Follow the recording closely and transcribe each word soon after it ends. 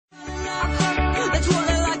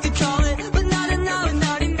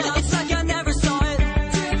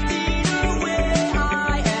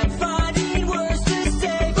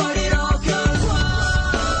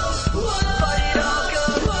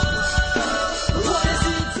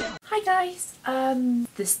Hi guys!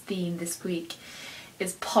 This theme this week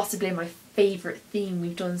is possibly my favourite theme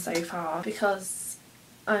we've done so far because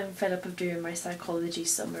I'm fed up of doing my psychology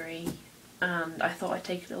summary and I thought I'd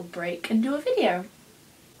take a little break and do a video.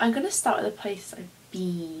 I'm going to start with a place I've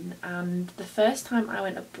been, and the first time I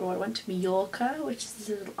went abroad I went to Mallorca, which is this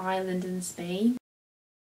little island in Spain.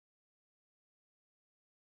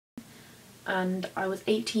 And I was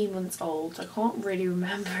 18 months old, so I can't really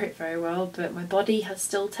remember it very well, but my body has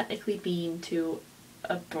still technically been to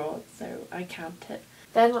abroad, so I count it.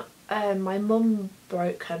 Then my mum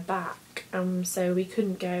broke her back, so we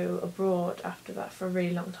couldn't go abroad after that for a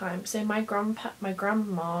really long time. So my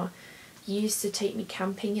grandma used to take me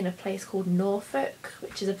camping in a place called Norfolk,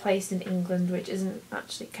 which is a place in England which isn't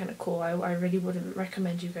actually kind of cool. I really wouldn't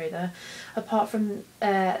recommend you go there. Apart from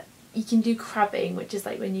you can do crabbing, which is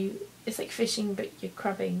like when it's like fishing but you're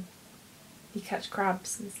crabbing. You catch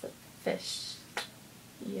crabs instead of fish.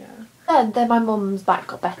 Yeah. Then my mum's back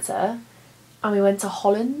got better and we went to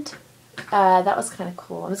Holland. That was kind of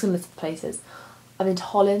cool. I'm just going to list the places. I've been to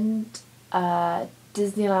Holland,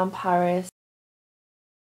 Disneyland Paris,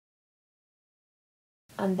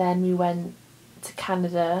 and then we went to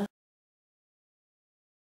Canada.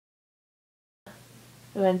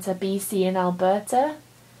 We went to BC and Alberta.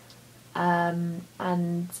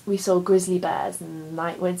 And we saw grizzly bears and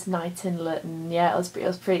went to Night Inlet, and yeah, it was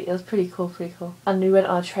pretty cool. And we went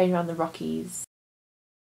on a train around the Rockies.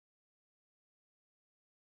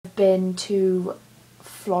 I've been to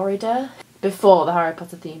Florida before the Harry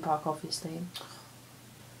Potter theme park, obviously.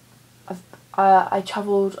 I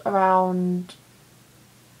travelled around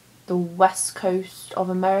the west coast of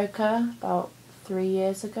America about 3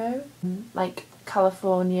 years ago, like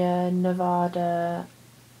California, Nevada,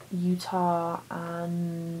 Utah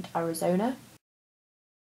and Arizona.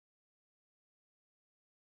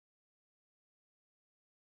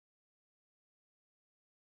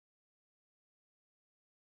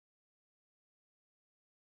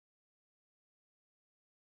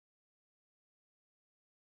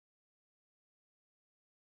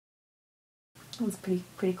 It was pretty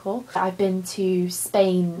cool. I've been to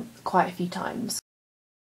Spain quite a few times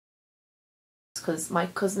because my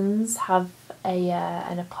cousins have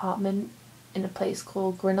an apartment in a place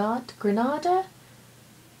called Granada,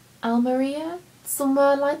 Almeria,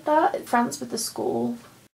 somewhere like that, France, with the school.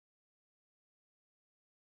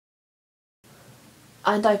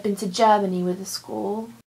 And I've been to Germany with the school.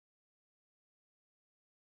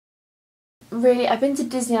 Really, I've been to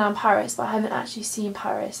Disneyland Paris, but I haven't actually seen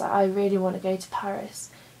Paris. I really want to go to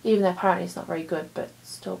Paris, even though apparently it's not very good, but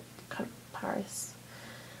still kind of Paris.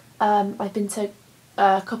 I've been to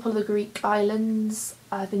a couple of the Greek islands.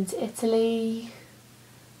 I've been to Italy,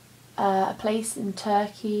 a place in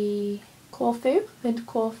Turkey, Corfu. I've been to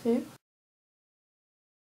Corfu.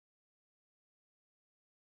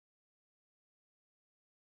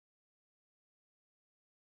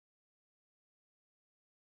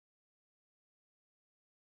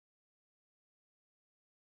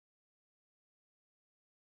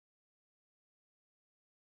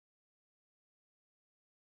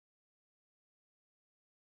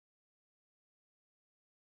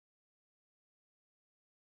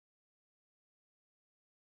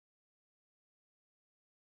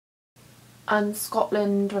 And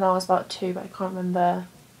Scotland when I was about 2, but I can't remember.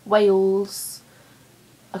 Wales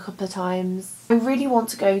a couple of times. I really want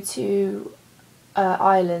to go to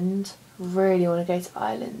Ireland. Really want to go to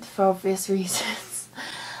Ireland for obvious reasons.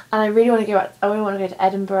 And I really want to go back. I really want to go to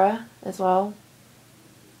Edinburgh as well.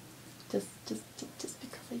 Just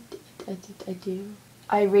because I do.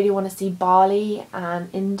 I really want to see Bali and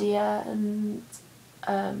India and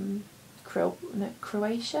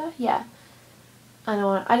Croatia. Yeah.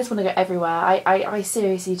 I just want to go everywhere. I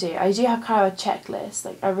seriously do. I do have kind of a checklist.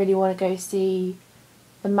 Like I really want to go see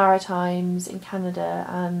the Maritimes in Canada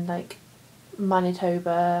and like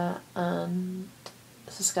Manitoba and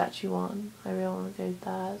Saskatchewan. I really want to go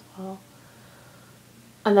there as well.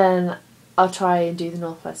 And then I'll try and do the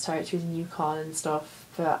Northwest Territories and Yukon and stuff.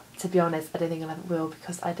 But to be honest, I don't think I ever will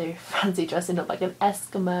because I don't fancy dressing up like an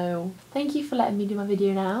Eskimo. Thank you for letting me do my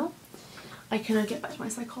video now. I can now get back to my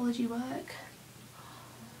psychology work.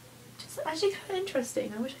 It's actually kind of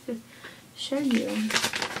interesting. I wish I could show you.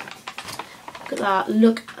 Look at that.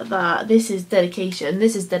 Look at that. This is dedication.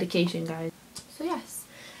 This is dedication, guys. So yes.